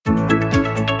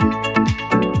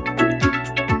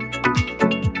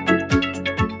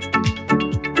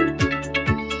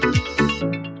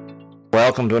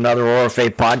welcome to another ORFA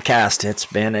podcast. It's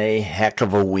been a heck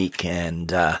of a week,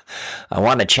 and I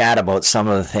want to chat about some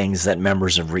of the things that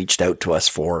members have reached out to us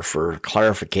for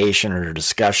clarification or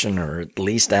discussion, or at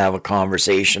least to have a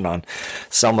conversation on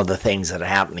some of the things that are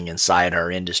happening inside our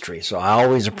industry. So I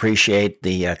always appreciate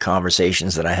the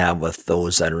conversations that I have with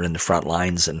those that are in the front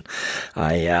lines, and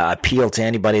I appeal to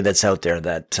anybody that's out there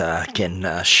that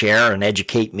can share and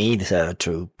educate me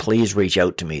to please reach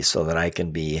out to me so that I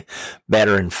can be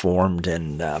better informed and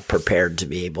prepared to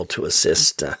be able to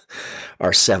assist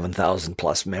our 7,000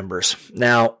 plus members.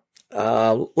 Now,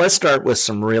 let's start with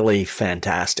some really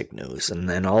fantastic news, and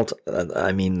then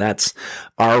that's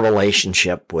our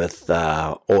relationship with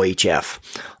OHF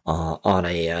on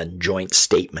a joint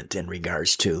statement in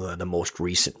regards to the most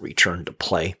recent return to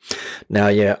play. Now,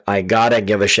 I gotta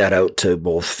give a shout out to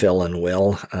both Phil and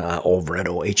Will over at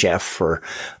OHF for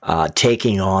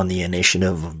taking on the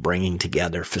initiative of bringing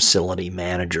together facility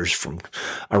managers from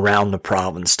around the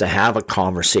province to have a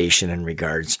conversation in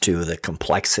regards to the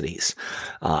complexities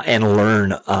and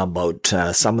learn about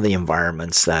some of the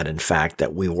environments that, in fact,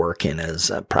 that we work in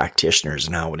as practitioners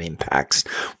and how it impacts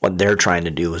what they're trying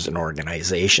to do as an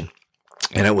organization.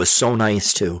 And it was so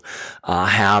nice to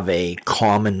have a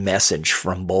common message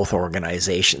from both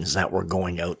organizations that were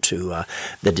going out to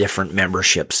the different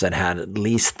memberships that had at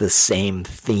least the same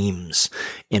themes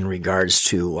in regards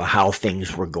to how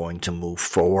things were going to move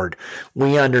forward.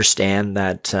 We understand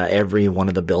that every one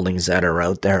of the buildings that are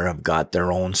out there have got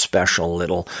their own special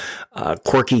little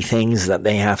quirky things that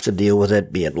they have to deal with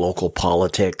it, be it local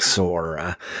politics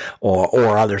or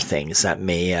other things that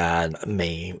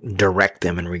may direct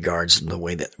them in regards to the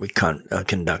way that we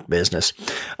conduct business.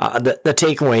 The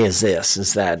takeaway is this,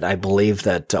 is that I believe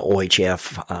that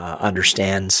OHF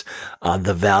understands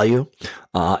the value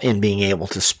in being able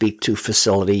to speak to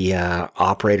facility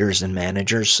operators and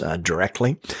managers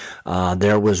directly.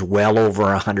 There was well over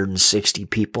 160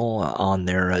 people on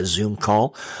their Zoom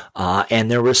call, and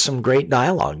there was some great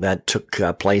dialogue that took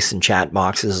place in chat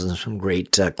boxes and some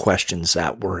great questions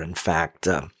that were in fact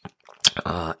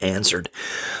answered.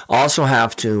 Also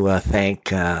have to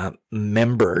thank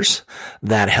members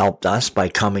that helped us by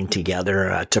coming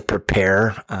together to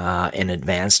prepare in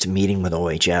advance to meeting with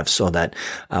OHF so that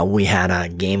we had a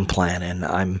game plan, and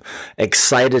I'm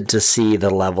excited to see the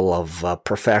level of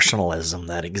professionalism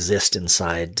that exists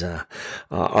inside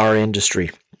our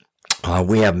industry.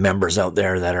 We have members out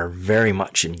there that are very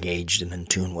much engaged and in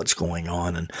tune what's going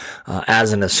on. And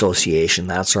as an association,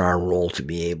 that's our role, to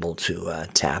be able to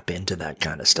tap into that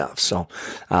kind of stuff. So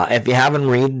if you haven't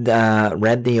read the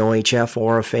OHF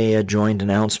ORFA joint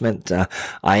announcement,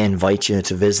 I invite you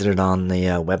to visit it on the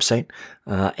website.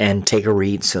 And take a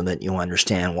read so that you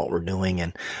understand what we're doing.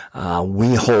 And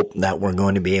we hope that we're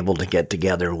going to be able to get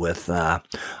together with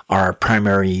our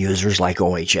primary users like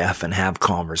OHF and have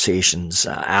conversations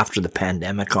after the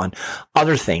pandemic on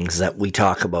other things that we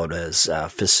talk about as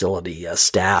facility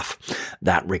staff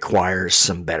that requires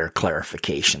some better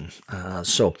clarification.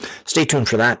 So stay tuned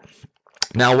for that.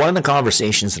 Now, one of the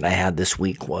conversations that I had this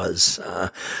week was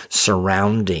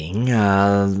surrounding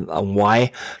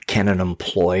why can an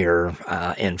employer,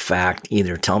 in fact,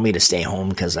 either tell me to stay home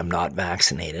because I'm not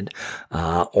vaccinated,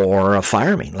 or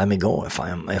fire me, let me go if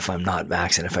I'm not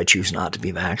vaccinated, if I choose not to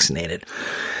be vaccinated.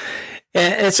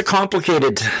 It's a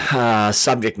complicated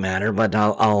subject matter, but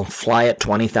I'll fly at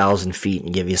 20,000 feet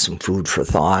and give you some food for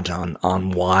thought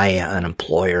on why an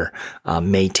employer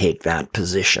may take that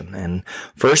position. And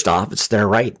first off, it's their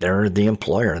right. They're the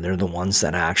employer. They're the ones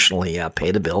that actually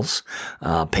pay the bills,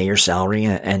 pay your salary,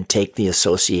 and take the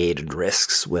associated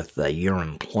risks with your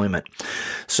employment.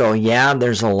 So yeah,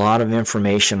 there's a lot of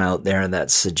information out there that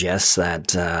suggests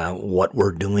that what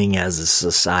we're doing as a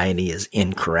society is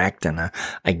incorrect. And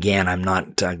again, I'm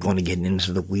not going to get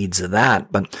into the weeds of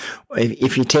that, but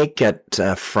if you take it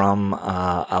from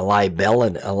a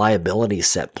liability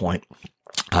set point,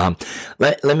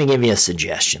 let me give you a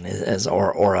suggestion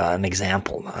or an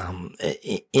example.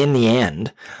 In the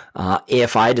end,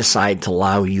 if I decide to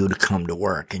allow you to come to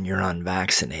work and you're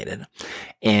unvaccinated,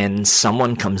 and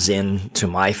someone comes in to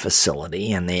my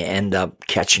facility and they end up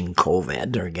catching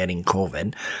COVID or getting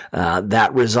COVID,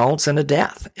 that results in a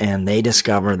death. And they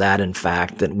discover that, in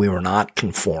fact, that we were not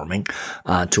conforming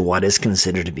to what is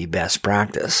considered to be best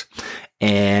practice.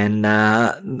 And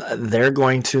they're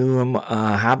going to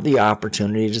have the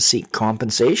opportunity to seek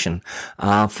compensation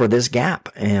for this gap.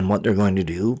 And what they're going to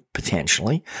do,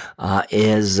 potentially,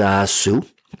 is sue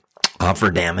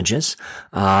for damages,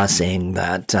 saying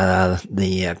that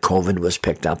the COVID was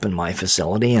picked up in my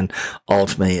facility, and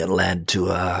ultimately it led to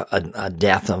a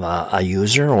death of a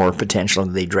user, or potentially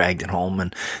they dragged it home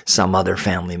and some other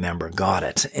family member got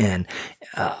it. And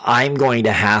I'm going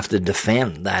to have to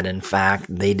defend that, in fact,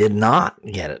 they did not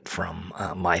get it from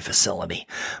my facility.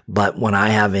 But when I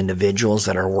have individuals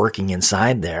that are working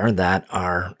inside there that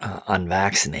are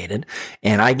unvaccinated,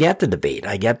 and I get the debate.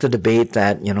 I get the debate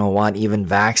that, you know what, even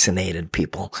vaccinated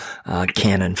people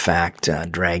can, in fact,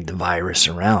 drag the virus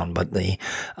around. But the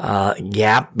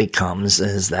gap becomes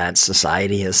is that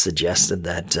society has suggested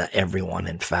that everyone,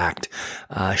 in fact,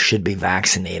 should be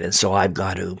vaccinated. So I've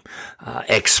got to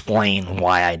explain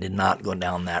why I did not go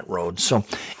down that road. So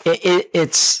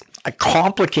it's a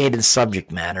complicated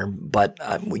subject matter, but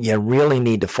you really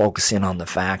need to focus in on the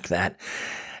fact that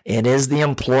it is the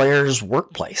employer's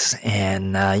workplace,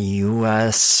 and you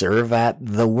serve at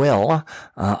the will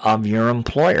of your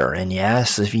employer. And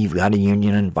yes, if you've got a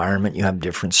union environment, you have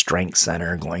different strengths that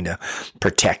are going to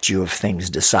protect you if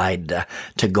things decide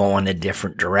to go in a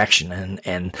different direction.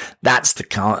 And that's the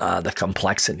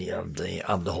complexity of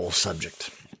the whole subject.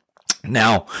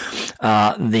 Now,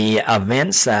 the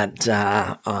events that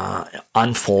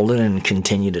unfolded and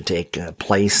continue to take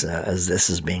place as this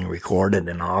is being recorded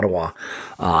in Ottawa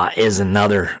is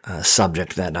another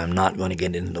subject that I'm not going to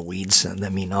get into the weeds. I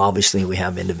mean, obviously, we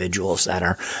have individuals that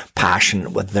are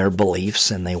passionate with their beliefs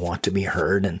and they want to be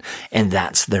heard, and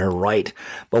that's their right.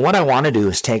 But what I want to do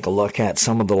is take a look at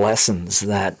some of the lessons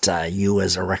that you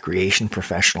as a recreation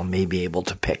professional may be able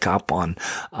to pick up on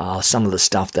some of the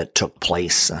stuff that took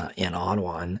place in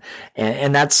Ottawa,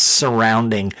 and that's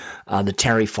surrounding the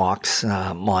Terry Fox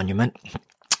monument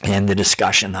and the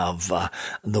discussion of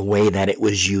the way that it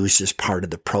was used as part of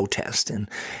the protest.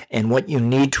 And what you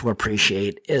need to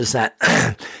appreciate is that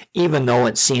even though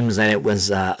it seems that it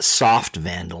was soft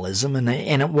vandalism,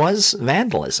 and it was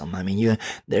vandalism, I mean,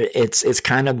 it's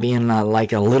kind of being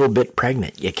like a little bit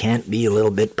pregnant. You can't be a little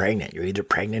bit pregnant. You're either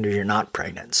pregnant or you're not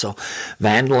pregnant. So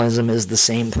vandalism is the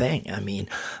same thing. I mean,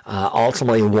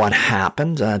 ultimately what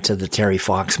happened to the Terry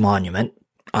Fox monument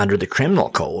under the criminal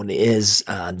code is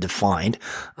defined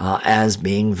as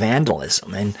being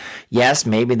vandalism. And yes,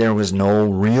 maybe there was no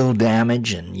real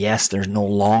damage, and yes, there's no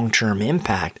long-term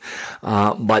impact,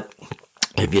 but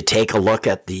if you take a look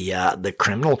at the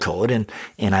criminal code,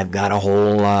 and I've got a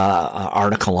whole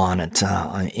article on it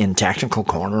in Technical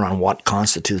Corner on what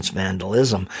constitutes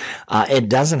vandalism, it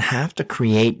doesn't have to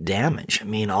create damage. I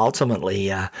mean,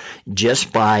 ultimately,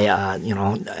 just by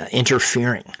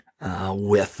interfering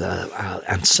with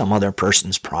some other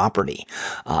person's property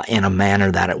in a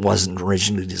manner that it wasn't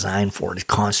originally designed for, it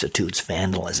constitutes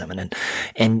vandalism.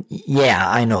 And yeah,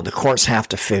 I know the courts have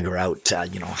to figure out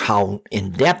how in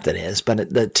depth it is,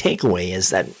 but the takeaway is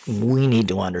that we need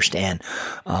to understand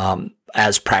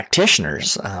as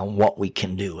practitioners what we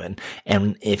can do.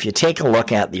 And if you take a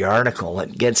look at the article,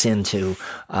 it gets into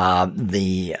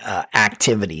the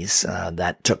activities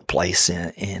that took place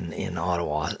in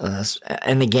Ottawa,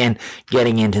 and again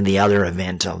getting into the other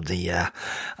event of the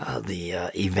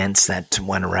events that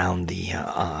went around the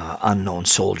unknown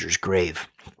soldier's grave.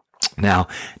 Now,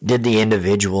 did the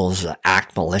individuals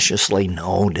act maliciously?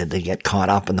 No. Did they get caught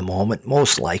up in the moment?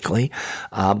 Most likely.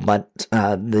 But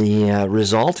the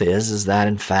result is that,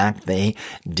 in fact, they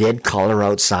did color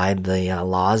outside the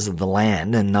laws of the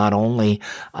land. And not only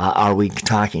are we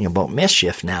talking about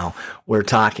mischief now, we're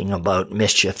talking about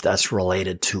mischief that's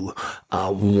related to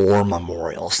war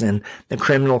memorials. And the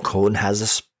criminal code has a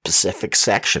specific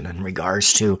section in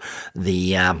regards to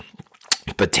the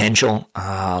potential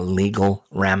legal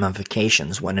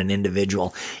ramifications when an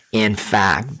individual, in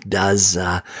fact, does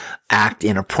act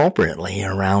inappropriately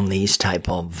around these type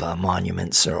of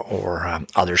monuments or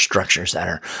other structures that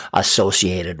are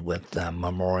associated with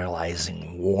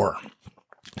memorializing war.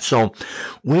 So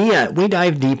we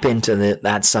dive deep into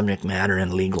that subject matter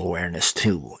and legal awareness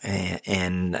too,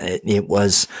 and it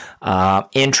was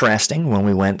interesting when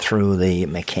we went through the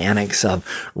mechanics of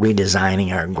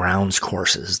redesigning our grounds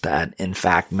courses that, in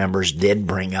fact, members did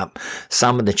bring up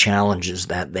some of the challenges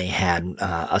that they had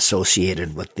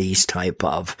associated with these type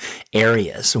of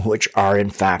areas, which are in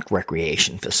fact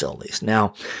recreation facilities.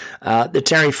 Now, the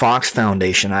Terry Fox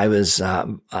Foundation, I was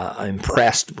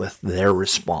impressed with their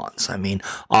response. I mean,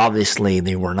 obviously,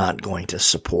 they were not going to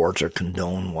support or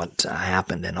condone what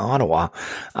happened in Ottawa,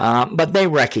 but they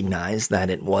recognized that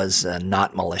it was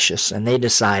not malicious, and they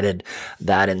decided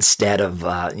that instead of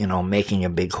making a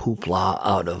big hoopla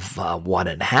out of what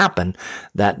had happened,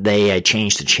 that they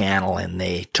changed the channel and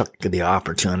they took the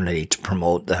opportunity to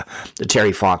promote the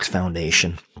Terry Fox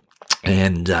Foundation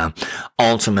And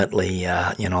ultimately,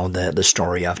 the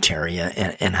story of Terry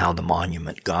and how the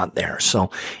monument got there.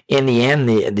 So in the end,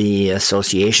 the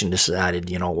association decided,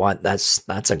 you know what,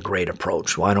 that's a great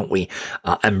approach. Why don't we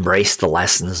embrace the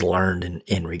lessons learned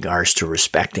in regards to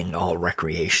respecting all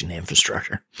recreation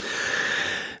infrastructure?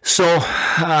 So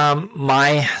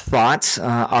my thoughts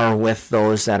are with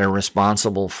those that are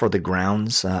responsible for the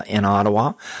grounds in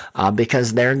Ottawa,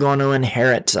 because they're going to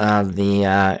inherit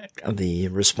the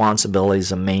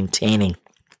responsibilities of maintaining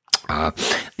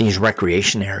these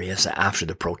recreation areas after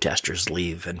the protesters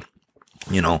leave. And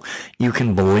you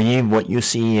can believe what you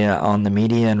see on the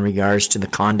media in regards to the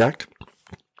conduct,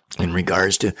 in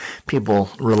regards to people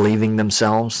relieving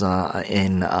themselves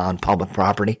on public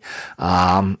property.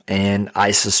 And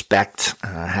I suspect,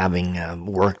 having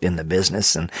worked in the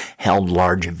business and held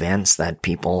large events, that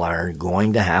people are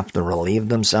going to have to relieve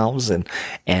themselves,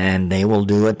 and they will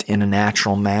do it in a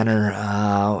natural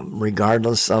manner,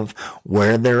 regardless of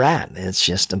where they're at. It's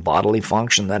just a bodily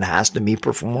function that has to be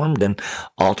performed, and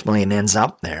ultimately it ends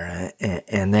up there.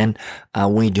 And then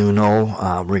we do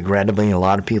know, regrettably, a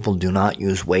lot of people do not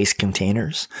use waste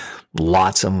containers.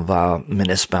 Lots of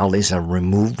municipalities have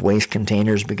removed waste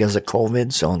containers because of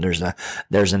COVID. So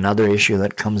there's another issue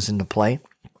that comes into play.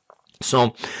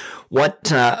 So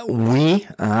what we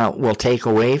will take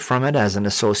away from it as an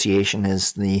association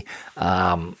is the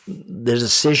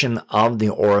decision of the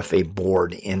ORFA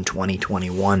board in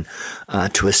 2021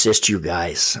 to assist you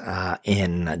guys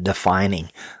in defining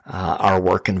our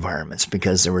work environments,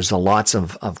 because there was lots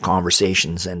of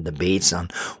conversations and debates on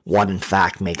what in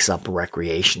fact makes up a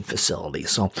recreation facility.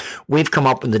 So we've come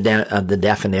up with the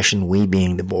definition, we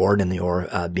being the board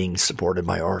and being supported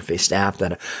by ORFA staff,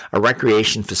 that a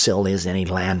recreation facility is any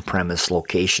land, premise,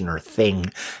 location, or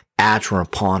thing at or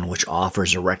upon which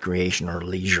offers a recreation or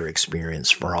leisure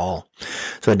experience for all.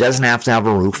 So it doesn't have to have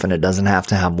a roof, and it doesn't have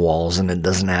to have walls, and it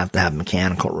doesn't have to have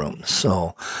mechanical rooms.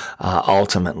 So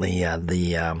ultimately,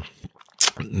 the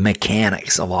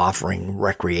mechanics of offering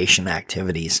recreation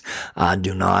activities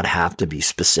do not have to be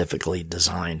specifically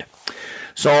designed.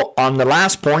 So on the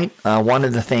last point, one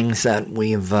of the things that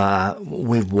we've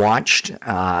watched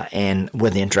and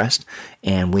with interest,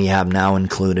 and we have now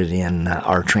included in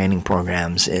our training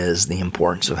programs, is the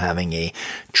importance of having a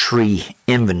tree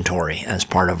inventory as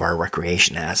part of our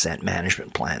recreation asset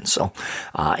management plan. So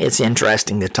it's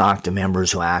interesting to talk to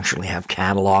members who actually have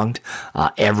cataloged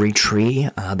every tree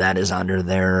that is under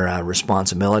their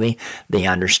responsibility. They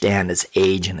understand its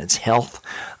age and its health,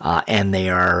 and they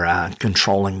are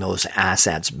controlling those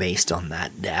assets based on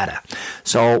that data.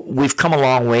 So we've come a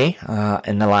long way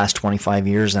in the last 25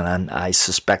 years, and I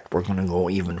suspect we're going to go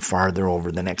even farther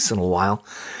over the next little while.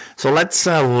 So let's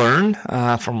learn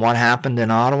from what happened in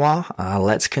Ottawa.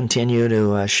 Let's continue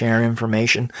to share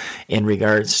information in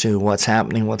regards to what's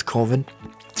happening with COVID.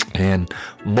 And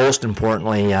most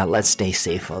importantly, let's stay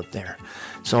safe out there.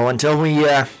 So until we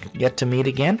get to meet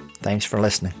again, thanks for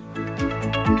listening.